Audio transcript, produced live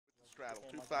straddle,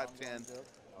 2, 5, 10,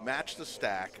 match the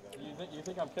stack. You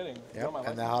think I'm kidding? Yep,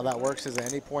 and how that works is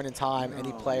at any point in time,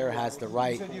 any player has the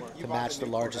right to match the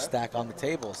largest stack on the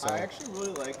table. So I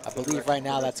believe right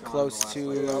now that's close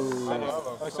to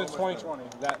I said 2020.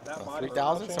 That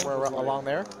 3,000, somewhere along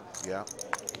there. Yeah.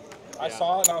 I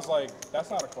saw it and I was like, that's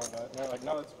not a Corvette. And they're like,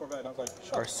 no, that's a Corvette. And I was like,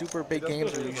 shut Our super big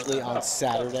games are usually on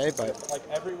Saturday, but like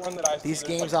everyone that I see, these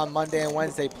games on Monday and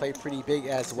Wednesday play pretty big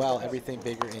as well. Everything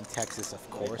bigger in Texas, of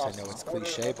course. I know it's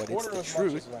cliche, but it's the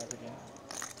truth.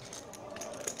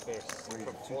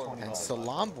 And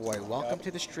Salon Boy, welcome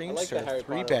to the stream, sir.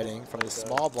 3-betting from the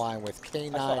small blind with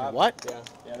K9. What?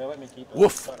 Yeah, they let me keep it.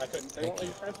 Woof. But I couldn't. They won't let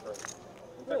you transfer it.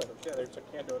 Really? Yeah, they just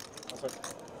can't do it. I was like,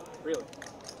 really?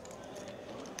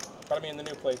 But I mean, the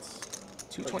new plates.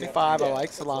 225. I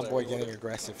like Salon Boy getting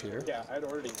aggressive here. Yeah, I'd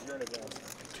already. You're in advance.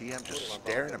 TM just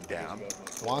staring him down.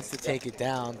 Wants to take it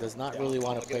down. Does not really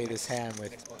want to play this hand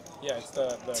with it's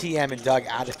the TM and Doug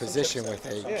out of position with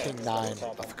a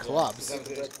King-9 of clubs. Look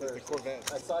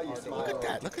at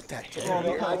that. Look at that hit. Yeah,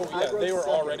 they were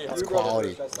already. That's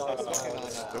quality.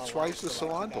 That's why he's the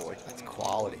Salon Boy. That's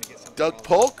quality. Doug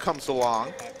Polk comes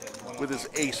along with his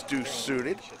ace-deuce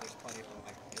suited.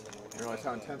 You realize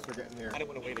how intense we're getting here. I didn't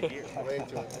want to wait a year.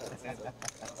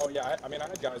 Oh yeah, I mean I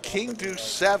had guys. King deuce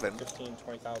 7. 15,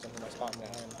 20,000 from my spot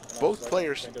behind. Both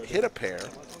players hit a pair.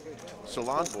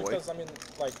 Salon Boy. Because I mean,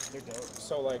 like,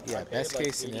 so like. Yeah, best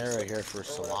case scenario here for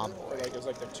Salon Boy. Like it was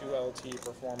like the 2LT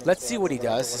performance. Let's see what he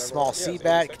does. A small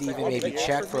C-bet, could even maybe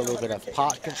check for a little bit of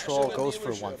pot control. Goes for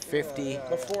 150.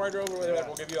 Before I drove away, like,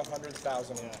 we'll give you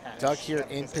 100,000 in cash. Doug here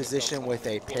in position with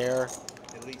a pair.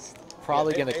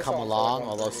 Probably going to come along,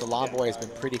 although Salon Boy has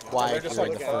been pretty quiet here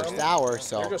in the first hour,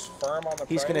 so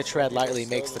he's going to tread lightly,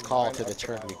 makes the call to the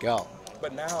turn we go.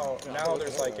 But now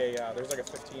there's like a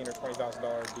 $15,000 or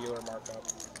 $20,000 dealer markup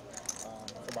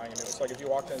for buying a new. So like if you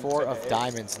walked in, 4 of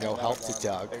diamonds, no help to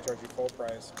Doug. They charge you full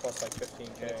price plus like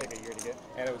 15K. It'll take a year to get.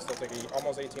 And it would still take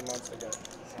almost 18 months to get.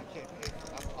 I can't pay.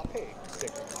 I'll pay a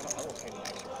sticker. I won't pay the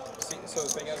extra. See, so the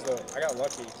thing is though, I got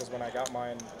lucky because when I got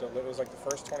mine, it was like the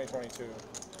first 2022.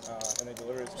 And they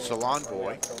delivered it to me Salon in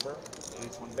Boy. October.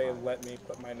 They let me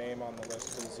put my name on the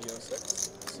list for the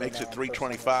Z06. So Makes it now I'm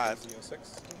 325. first on the Z06.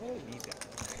 You really need that.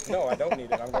 No, I don't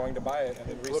need it. I'm going to buy it and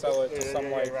then resell it to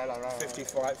some like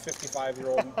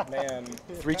 55-year-old man.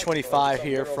 325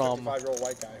 here from 55-year-old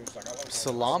white guy who's like, I love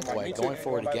Salon Boy going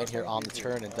forward again here on the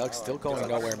turn, and Doug's still going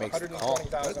nowhere, makes the call.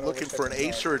 Looking for an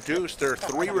ace or a deuce. There are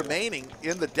 3 remaining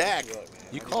in the deck.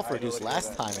 You called for a deuce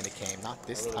last time and it came, not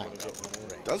this time.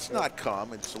 Does not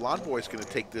come, and Salon Boy's going to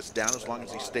take this down as long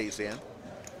as he stays in.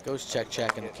 Goes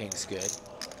check, and the king's good.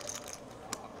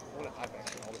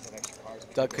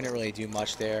 Doug couldn't really do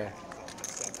much there.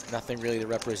 Nothing really to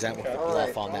represent with the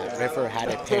bluff on that river. Had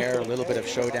a pair, a little bit of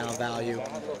showdown value.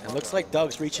 And looks like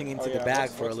Doug's reaching into the bag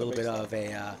for a little bit of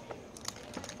a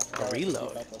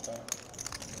reload.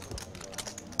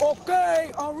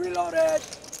 Okay, I'll reload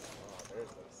it.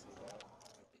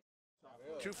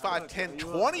 2, 5, 10,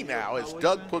 20 now as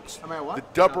Doug puts the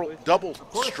double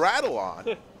straddle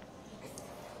on.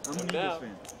 I'm an Eagles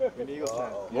fan. An Eagles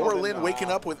fan. Laura Lynn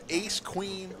waking up with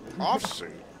ace-queen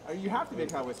offsuit. You have to be a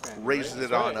Cowboys fan. Raises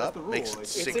it on up, makes it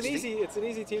 60. It's an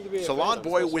easy team to be a Salon fan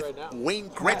Boy of, with right now. Wayne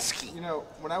Gretzky. You know,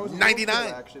 when I was 99. I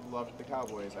actually loved the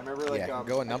Cowboys. I remember like Yeah, can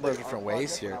go a number of different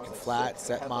ways here. Can flat,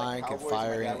 set mine, can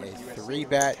fire in a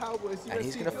 3-bet, and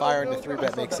he's going to fire in the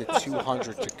 3-bet, makes it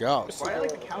 200 to go. So Why I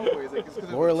like the Cowboys? Like, it's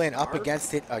Laura Lynn up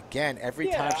against it again.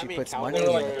 Every time she puts money in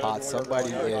the pot,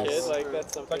 somebody is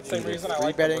either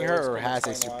 3-betting her or has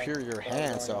a superior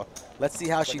hand. So let's see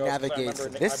how she navigates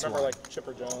this one. Like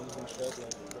Chipper Jones and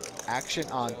shit. Action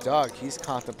on Doug. He's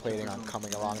contemplating on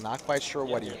coming along. Not quite sure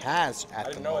what he has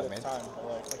at the moment.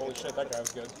 Holy shit, that guy was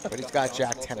good. But he's got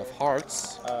Jack 10 of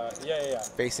hearts. Yeah.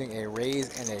 Facing a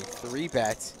raise and a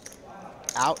 3-bet.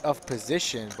 Out of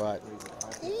position, but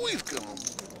Ooh, he's going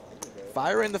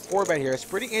fire in the 4-bet here. It's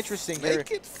pretty interesting here.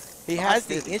 He has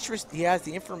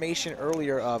the information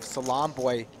earlier of Salon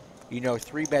Boy, you know,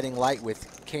 3-betting light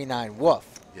with K9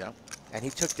 Wolf. Yeah. And he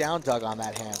took down Doug on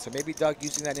that hand. So maybe Doug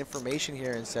using that information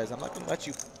here and says, I'm not going to let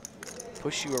you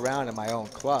push you around in my own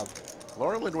club.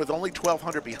 Laura Lynn with only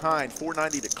 1,200 behind,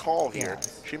 490 to call here. Yeah.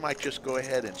 She might just go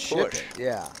ahead and Ship push. it,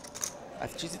 yeah.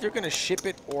 She's either going to ship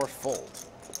it or fold.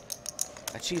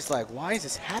 And she's like, why is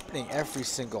this happening every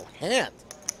single hand?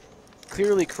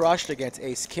 Clearly crushed against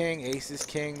ace-king, aces,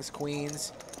 kings,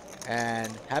 queens. And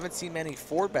haven't seen many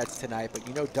 4-bets tonight, but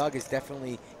you know Doug is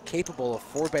definitely capable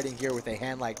of 4-betting here with a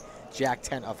hand like Jack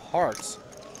 10 of hearts.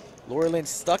 Laura Lynn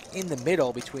stuck in the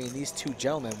middle between these two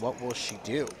gentlemen. What will she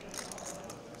do?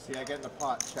 See, I get in the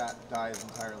pot, chat dies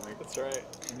entirely. That's right.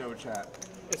 No chat.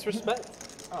 It's respect.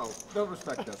 Oh, don't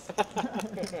respect this.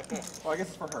 Well, I guess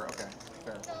it's for her. Okay,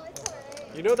 fair.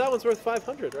 You know that one's worth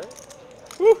 500, right?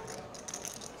 Woo!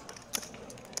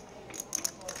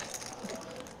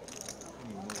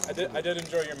 I did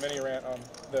enjoy your mini rant on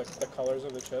the colors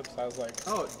of the chips. I was like,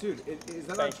 Oh, dude, is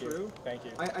that not true? Thank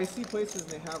you. I see places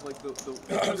and they have like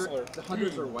the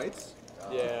hundreds are whites.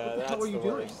 Yeah, What the hell are you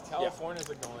doing? California's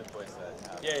like the only place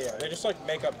that has. Yeah. They just like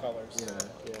make up colors.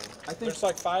 Yeah. I think There's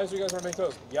like 5s. You guys want to make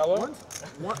those yellow?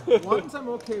 Ones I'm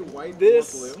okay, white,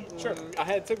 This, blue. Sure.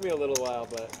 it took me a little while,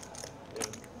 but yeah,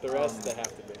 the rest they have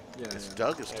to be. Yeah.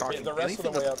 Doug is talking The rest of the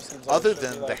anything way up seems like other it should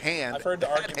than be the like, hand. I've heard the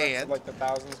that arguments hand, of like the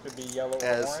thousands could be yellow or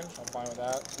as orange. I'm fine with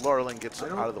that. Laurelin gets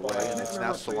it out of the way, I and just it's remember now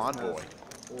a place Salon that has Boy.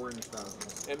 Orange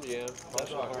thousands. MGM,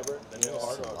 National Harbor.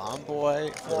 Salon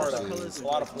Boy Florida. versus A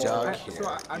lot of Florida. Doug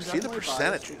here. You see the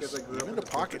percentages, even the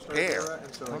pocket pair.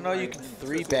 I don't know, you can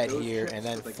 3-bet here and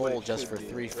then fold just for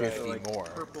 350 more.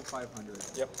 Purple 500.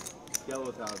 Yep. Yellow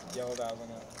 1000. Yellow 1000.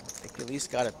 Yeah. I think you at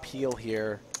least got a peel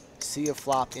here. See a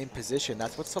flop in position.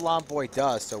 That's what Salon Boy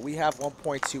does. So we have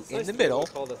 1.2 in the middle.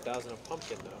 Called 1,000 a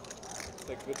pumpkin though.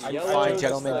 Like with the And yellow, fine, just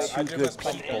gentlemen, like, two good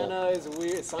people. banana is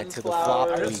weird. And to the flop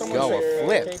Sunflower we is go, a weird.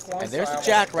 flip. And there's a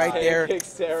jack right there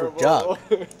Pancake's for terrible. Doug.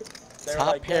 They were Top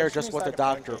like, pair, yeah, just give me what a the second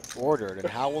doctor pancake. ordered. And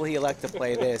how will he elect to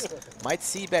play this? Might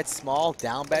c-bet small,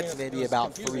 down bets maybe It was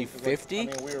about confusing 'cause, 350. Like,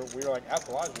 I mean, we were like at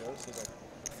Bellagio's. He's like,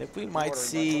 I think we might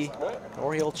see,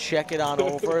 or he'll check it on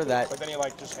over that but then he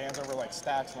like just hands over like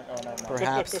stacks. I'm like, oh, never mind.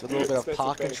 perhaps a little bit of Expensive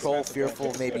pot bet, control, expensive fearful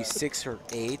bet. of maybe 6 or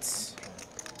 8s.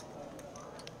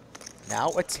 Now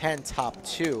a 10 top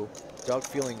 2. Doug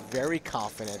feeling very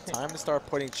confident. Time to start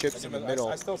putting chips in the middle.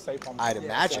 I still say pumpkin. I'd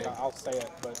imagine. Like, I'll say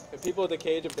it, but And people at the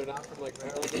cage, if they're not from like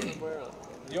Maryland or somewhere,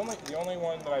 the only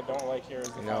one that I don't like here is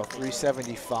the You know, 5 feet.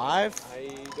 375.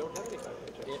 I don't have any 5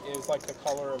 feet. It is like the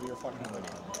color of your fucking hoodie.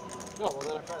 No, well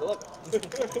then I probably love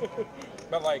it.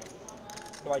 But like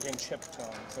in chip tone.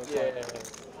 So it's Yeah. like,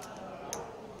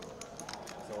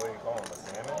 So what do you call them? A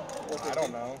salmon? I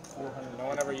don't know. No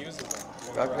one ever uses them.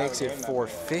 We'll Doug never makes have a it game that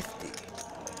 450.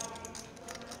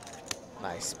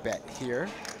 Nice bet here.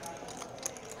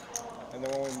 big. And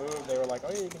then when we moved, they were like,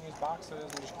 oh yeah, you can use boxes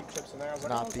and just keep chips in there. I was like,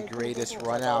 Not oh, the okay, greatest cool.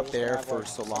 run So I out was just there gonna have, for like,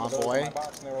 some Salon of those in Boy. my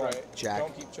box, and they were like, Jack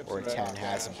don't keep chips or in there. 10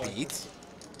 has him I was like, beat.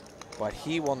 But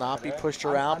he will not be Okay. pushed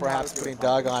around, perhaps putting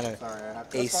Doug on a Sorry, I have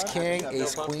to. ace king,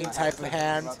 ace queen type of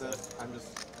hand. I'm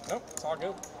just. Nope, it's all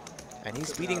good. And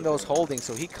he's beating those holdings,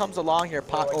 so he comes along here,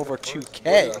 pot over What do you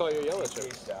 2K. call your yellow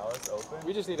chip? Dallas open.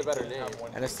 We just need a better name.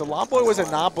 And if Salon Boy was a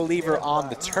non-believer on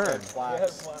the turn,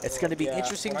 Blacks. it's going to be Yeah,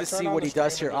 interesting when I to turned see on what the he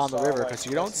does stream here and on the just river, saw, because like,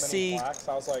 you don't this many see blacks,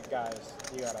 I was like, guys,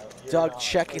 you gotta. Doug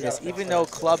checking this. Even though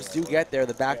clubs do get there,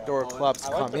 the backdoor clubs I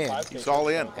like come the in, 5K He's all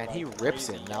in. and he rips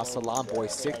it. Now Salon Boy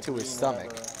sick to his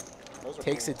stomach,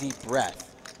 takes a deep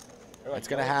breath. It's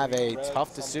going to have a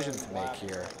tough decision to make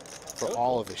here for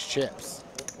all of his chips.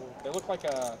 They look like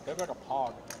a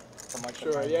pog from like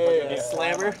Sure, the, yeah.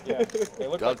 Slammer. Yeah, they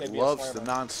look like Doug they'd be loves a the slammer.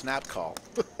 non-snap call.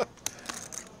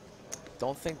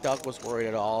 Don't think Doug was worried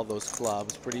at all, those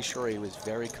clubs. Pretty sure he was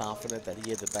very confident that he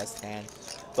had the best hand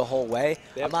the whole way.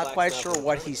 They I'm have not black quite snap sure on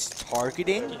what them. he's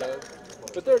targeting.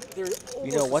 But they're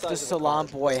You know, what does Salon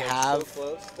Boy have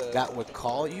that that would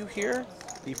call you here?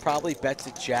 He probably bets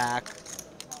a jack.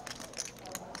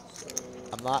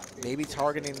 I'm not maybe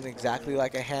targeting exactly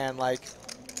like a hand like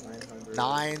 900.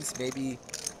 nines, maybe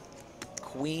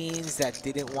queens that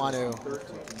didn't want to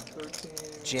 13.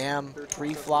 jam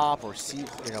pre-flop or see,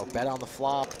 bet on the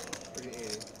flop. 80.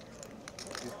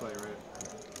 He's play, right?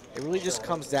 It really just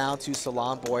comes down to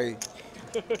Salon Boy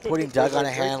putting Doug on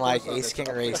a hand like ace king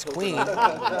or ace queen,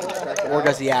 or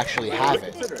does he actually have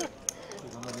it?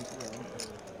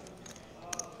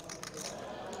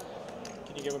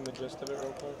 Can you give him the gist of it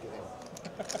real quick?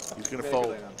 He's going to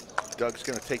fold. Doug's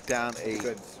going to take down a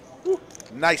Good.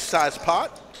 nice size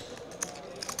pot.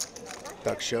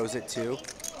 Doug shows it too.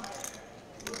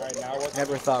 Right now, what's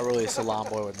Never thought really Salon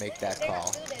Boy would make that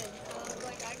call.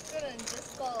 Like I couldn't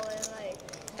just go and like.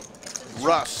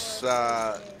 Russ,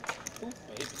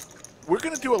 we're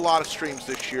going to do a lot of streams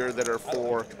this year that are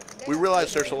for, we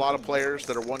realize there's a lot of players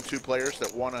that are 1-2 players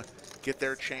that want to get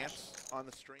their chance on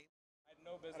the stream. I had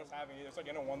no business having it. It's like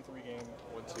in a 1-3 game.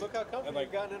 Look how comfortable And, like,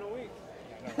 you've gotten in a week.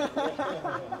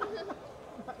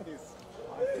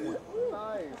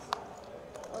 Nice.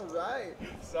 All right.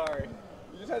 Sorry.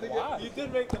 You just had to Why? You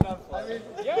did make the nut I mean,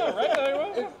 Yeah, right.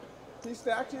 Anyway. he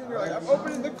stacked you and you're like, I'm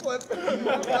opening the clip.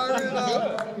 I'm firing it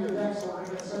up.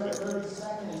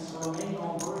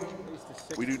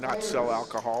 We do not sell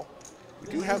alcohol. We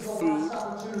do have food,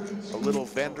 a little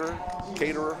vendor,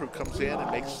 caterer who comes in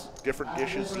and makes different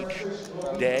dishes each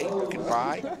day. You can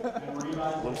buy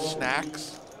little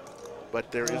snacks,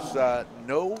 but there is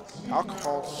no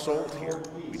alcohol sold here.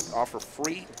 We offer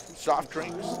free soft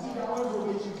drinks,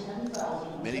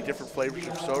 many different flavors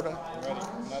of soda.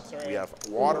 We have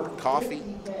water, coffee,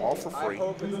 all for free.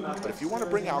 But if you want to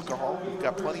bring alcohol, we've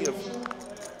got plenty of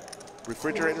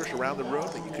refrigerators around the room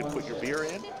that you can put your beer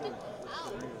in.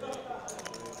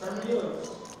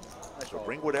 So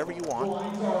bring whatever you want.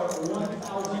 I'm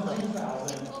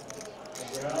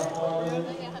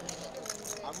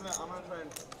gonna try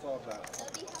and solve that.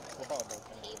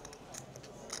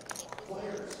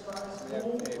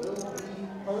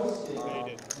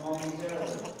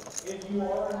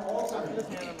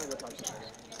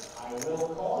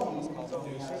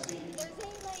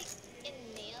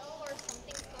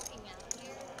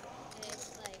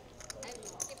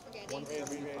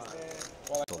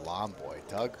 Salon boy,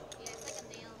 Doug.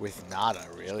 With nada,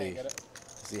 really.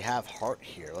 Does he have heart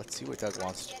here? Let's see what Doug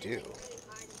wants to do.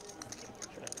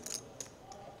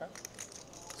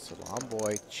 Salon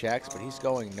boy checks, but he's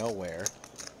going nowhere.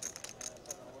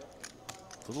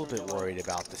 A little bit worried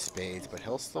about the spades, but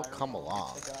he'll still come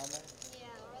along.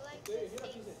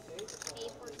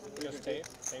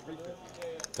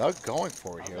 Doug going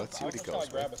for it here. Let's see what he goes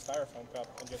with.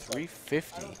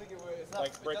 350.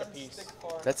 Like break a piece.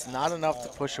 That's not enough to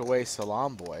push away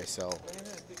Salon boy, so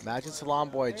imagine Salon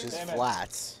boy just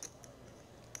flats.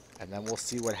 And then we'll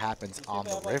see what happens on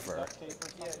the river.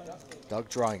 Doug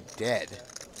drawing dead.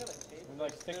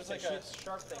 There's like a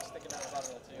sharp thing sticking out of the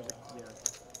bottom of the table.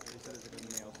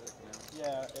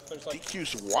 Yeah, if there's like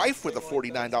DQ's wife with a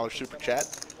 $49 super chat.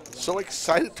 So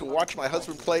excited to watch my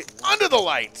husband play under the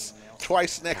lights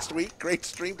twice next week. Great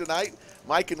stream tonight.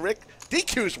 Mike and Rick.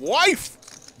 DQ's wife.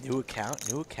 New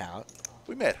account, new account.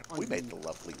 We met the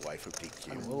lovely wife of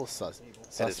DQ I'm a little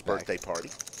suspect. at his birthday party.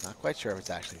 Not quite sure if it's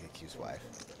actually DQ's wife.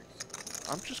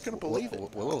 I'm just going to believe it.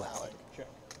 We'll allow it.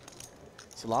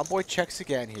 Salon boy checks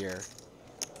again here.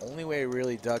 Only way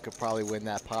really Doug could probably win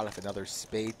that pot if another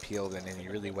spade peeled in and he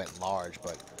really went large,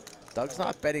 but Doug's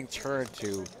not betting turn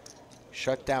to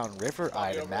shut down river,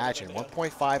 I'd imagine.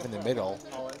 1.5 in the middle.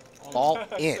 All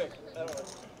in.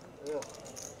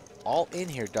 All in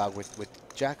here, Doug, with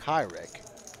Jack High, Rick.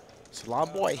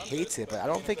 Salon boy hates it, but I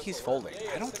don't think he's folding.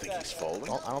 I don't think he's folding.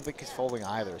 I don't think he's folding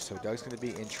either, so Doug's going to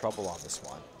be in trouble on this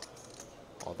one.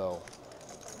 Although,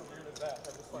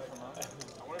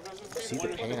 see the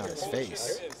pain on his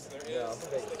face.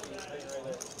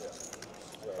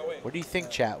 What do you think,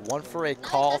 chat? 1 for a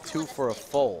call, 2 for a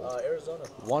fold.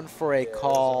 1 for a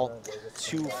call,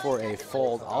 2 for a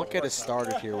fold. I'll get us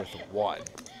started here with 1.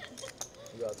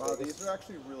 Wow, these are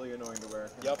actually really annoying to wear.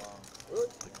 Yep.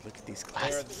 Look at these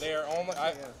glasses. They're only.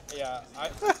 I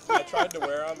tried to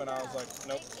wear them and I was like,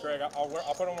 nope, Greg. I'll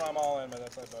put them when I'm all in, but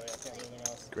that's like, buddy, I can't do anything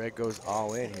else. Greg goes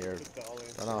all in here.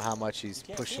 Don't know how much he's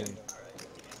pushing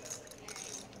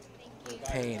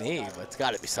Payne, but it's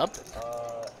got to be something.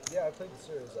 Yeah, I played the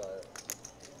series a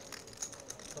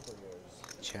couple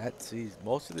years. Chat sees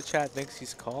most of the chat thinks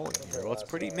he's calling here. Well, it's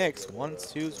pretty mixed.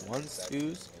 1s, 2s, 1s,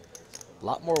 2s. A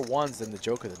lot more 1s than the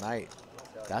joke of the night.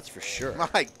 That's for sure.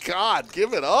 My God,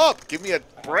 give it up. Give me a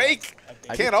break.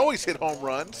 Can't always hit home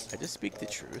runs. I just speak the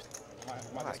truth.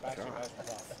 My God.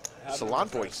 Salon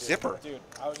boy zipper. Dude,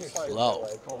 I was just like, Low.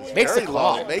 Makes the Very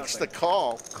call. low. Makes the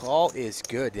call. Call is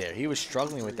good there. He was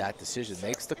struggling with that decision.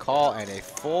 Makes the call and a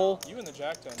full you and the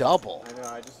Jack done. double. I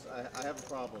know, I have a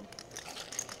problem.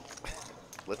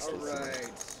 Let's All listen. right.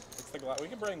 It's the we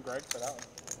can bring Greg for that one.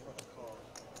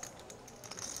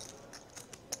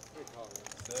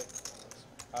 Sick.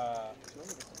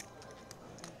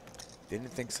 Didn't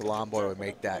think Salon boy would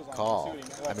make that call.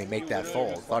 I mean, make that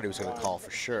fold. Thought he was going to call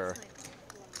for sure.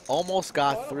 Almost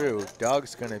got through.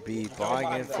 Doug's going to be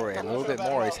buying in for a little bit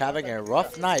more. He's having a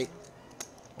rough night,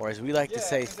 or as we like to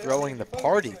say, throwing the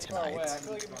party tonight. I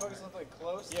feel like if you focus on something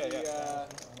close,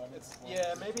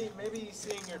 maybe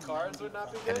seeing your cards would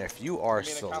not be good. And if you are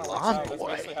Salon That's boy,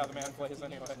 basically how the man plays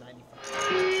anyway.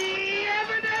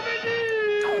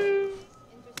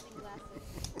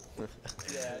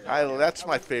 That's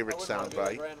my favorite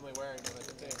soundbite. Randomly wearing them at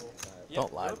the table.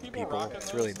 don't lie to people.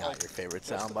 It's really not your favorite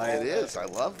soundbite. It is. I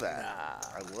love that.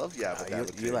 I love Yabba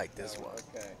Dabba You Doo. like this one.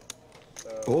 Okay.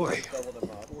 So Boy, double them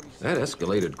up. that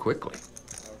escalated quickly.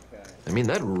 Okay. I mean,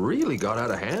 that really got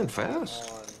out of hand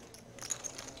fast. On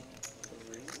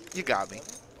You got me.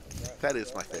 That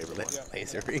is my favorite.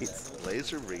 Laser reads.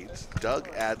 Laser reads. Doug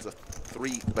adds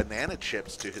 3 banana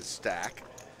chips to his stack.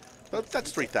 But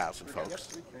that's 3,000,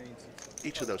 folks.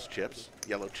 Each of those chips,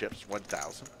 yellow chips,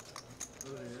 1,000.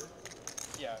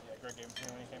 Yeah, Greg gave it to me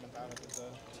when he came in town. I did the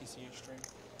TCH stream.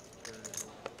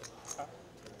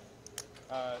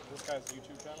 This guy's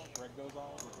YouTube channel, Greg Goes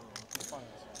On. He's funny.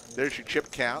 There's your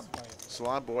chip count.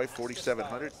 Salon Boy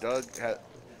 4,700. Doug had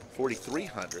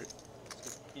 4,300.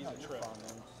 He's a trip.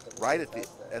 Right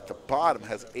at the bottom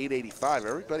has 885.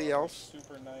 Everybody else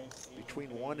Super nice. between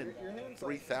 1 and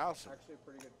 3,000. Actually a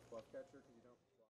pretty good bluff catcher.